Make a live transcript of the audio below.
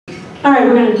All right,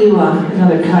 we're going to do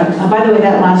another cut. By the way,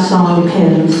 that last song,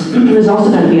 Pins, is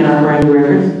also going to be on our brand new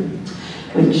record,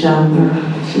 which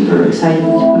we're super excited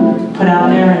to put out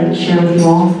there and share with you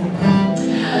all.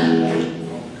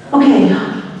 Okay,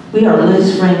 we are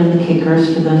Liz Frame and the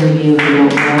Kickers, for those of you who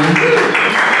don't know.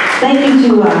 Thank you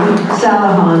to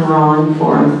Salah and Ron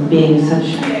for being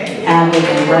such avid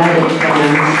and rabid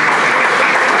fans.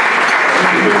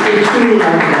 They truly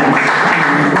are the best.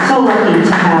 We're so lucky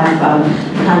to have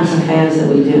the kinds of fans that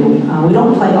we do. We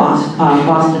don't play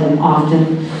Boston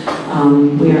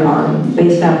often. We are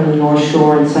based out in the North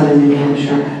Shore in southern New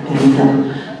Hampshire,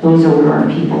 and those are where our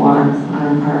people are,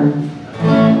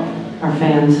 our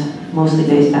fans, mostly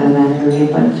based out of that area.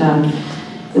 But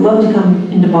we love to come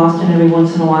into Boston every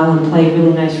once in a while and play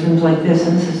really nice rooms like this,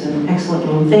 and this is an excellent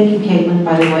room. Thank you, Caitlin,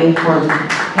 by the way, for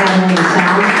handling the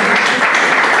sound.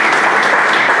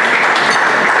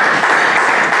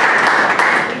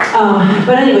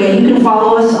 But anyway, you can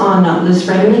follow us on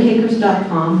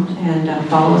LizFrameandtheKickers.com and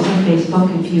follow us on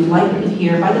Facebook if you like what you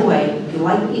hear. By the way, if you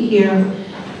like what you hear,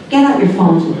 get out your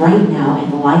phones right now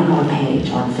and like our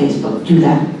page on Facebook. Do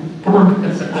that. Come on.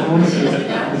 I want to see it.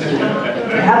 Let's do it.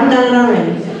 If you haven't done it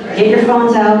already, get your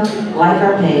phones out, like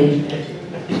our page.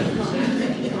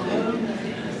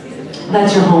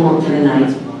 That's your homework for the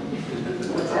night.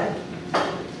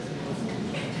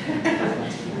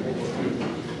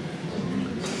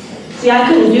 See, I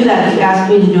couldn't do that if you asked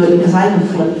me to do it because I have a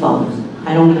flip phone.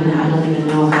 I don't even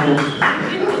know how to.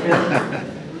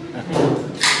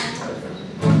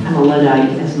 I'm a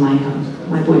Luddite, as my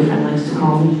boyfriend likes to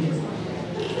call me.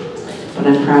 But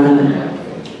I'm proud of it.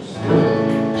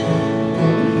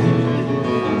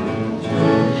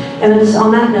 And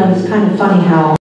on that note, it's kind of funny how